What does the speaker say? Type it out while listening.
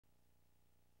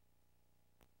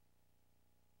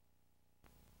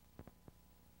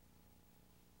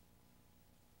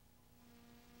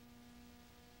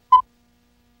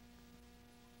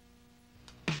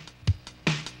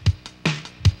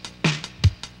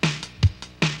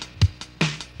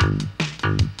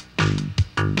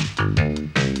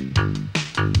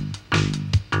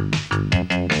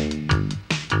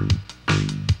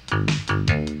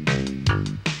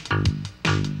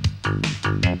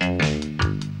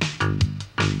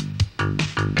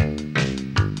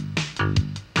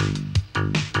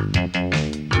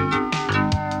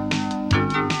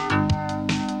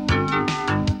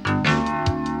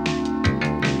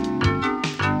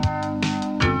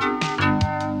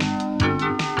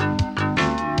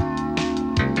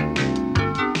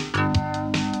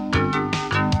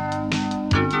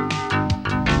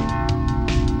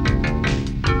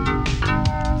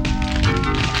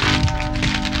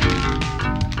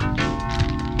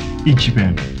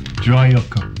Ichiban, dry or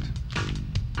cooked?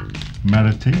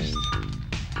 Matter taste?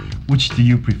 Which do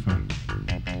you prefer?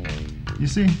 You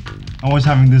see, I was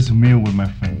having this meal with my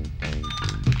friend,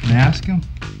 and I asked him,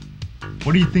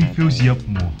 what do you think fills you up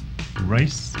more,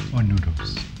 rice or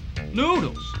noodles?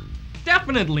 Noodles.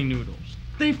 Definitely noodles.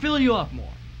 They fill you up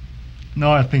more.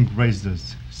 No, I think rice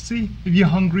does. See, if you're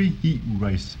hungry, eat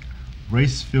rice.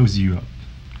 Rice fills you up.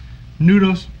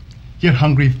 Noodles, get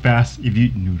hungry fast if you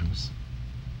eat noodles.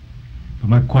 But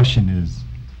my question is,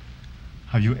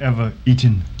 have you ever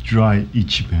eaten dry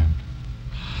Ichiban?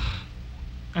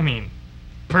 I mean,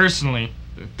 personally,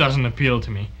 it doesn't appeal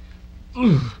to me.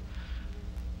 Ugh.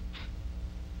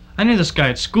 I knew this guy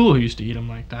at school who used to eat them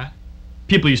like that.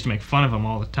 People used to make fun of him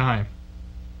all the time.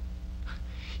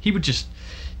 He would just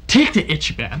take the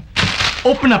Ichiban,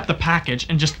 open up the package,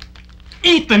 and just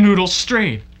eat the noodles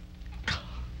straight.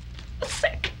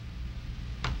 Sick.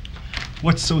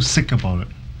 What's so sick about it?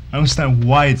 I don't understand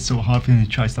why it's so hard for him to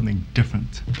try something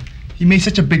different. He made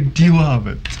such a big deal out of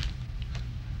it.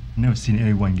 I've never seen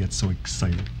anyone get so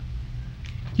excited.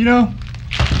 You know,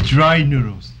 dry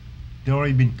noodles. They've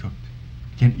already been cooked.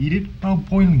 You can eat it without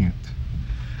boiling it.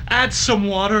 Add some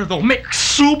water, they'll make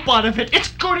soup out of it. It's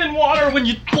good in water when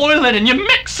you boil it and you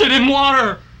mix it in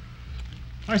water.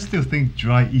 I still think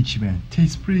dry Ichiban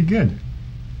tastes pretty good.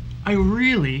 I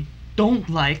really don't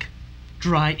like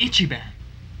dry Ichiban.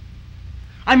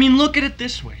 I mean, look at it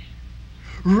this way.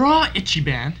 Raw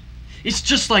Ichiban is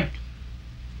just like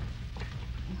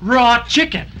raw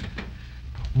chicken.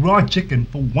 Raw chicken,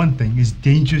 for one thing, is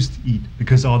dangerous to eat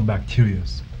because of all the bacteria.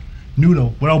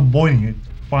 Noodle, without boiling it,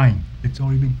 fine. It's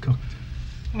already been cooked.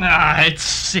 Ah, it's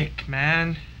sick,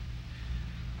 man.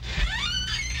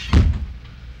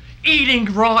 Eating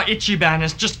raw Ichiban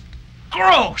is just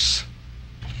gross.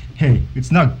 Hey,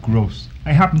 it's not gross.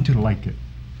 I happen to like it.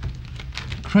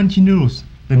 Crunchy noodles,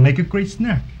 they make a great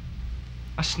snack.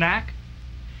 A snack?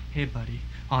 Hey, buddy,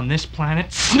 on this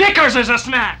planet, Snickers is a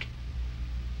snack!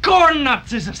 Corn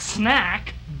nuts is a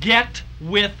snack! Get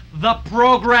with the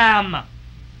program!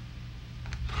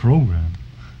 Program?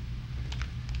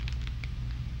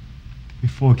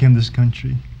 Before I came to this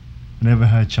country, I never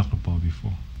had a chocolate bar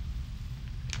before.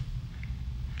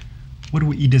 What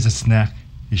we eat as a snack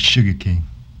is sugar cane.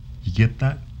 You get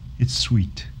that? It's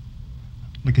sweet.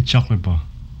 Like a chocolate bar.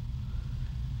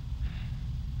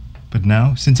 But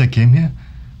now, since I came here,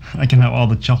 I can have all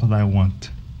the chocolate I want.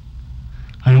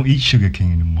 I don't eat sugar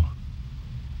cane anymore.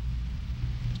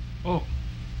 Oh.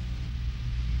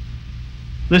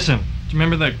 Listen, do you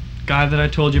remember the guy that I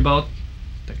told you about?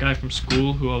 That guy from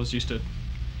school who always used to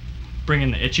bring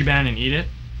in the Ichiban and eat it?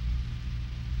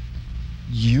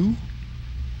 You?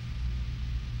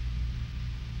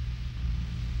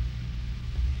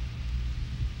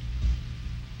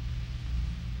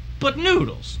 But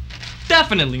noodles.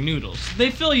 Definitely noodles. They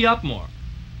fill you up more.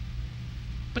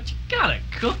 But you gotta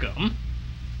cook them.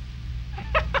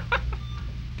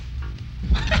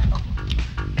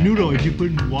 Noodle, if you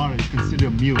put in water, is considered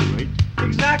a meal, right?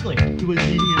 Exactly. He was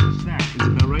eating it as a snack,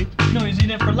 isn't that right? No, he's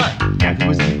eating it for lunch. Yeah, he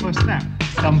was eating for a snack.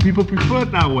 Some people prefer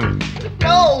it that way.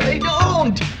 No, they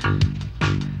don't.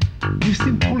 You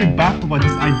seem totally baffled by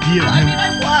this idea of I him. mean, I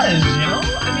was, you know?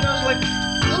 I mean, I was like,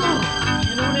 ugh.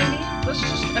 You know what I mean? Let's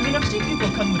just, I mean, I've seen people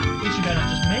come with Ichiban and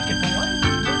just make it, but why don't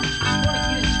you just want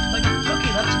to eat it like a cookie?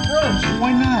 That's gross.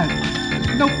 Why not?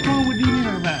 There's no problem with eating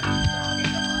like that.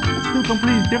 It's still a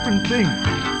completely different thing.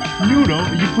 Noodle,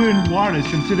 you put in water, is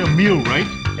considered a meal, right?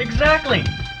 Exactly.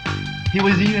 He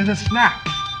was eating as a snack.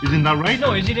 Isn't that right?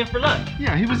 No, he's eating it for lunch.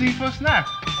 Yeah, he was eating for a snack.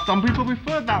 Some people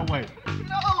prefer it that way.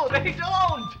 No, they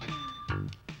don't.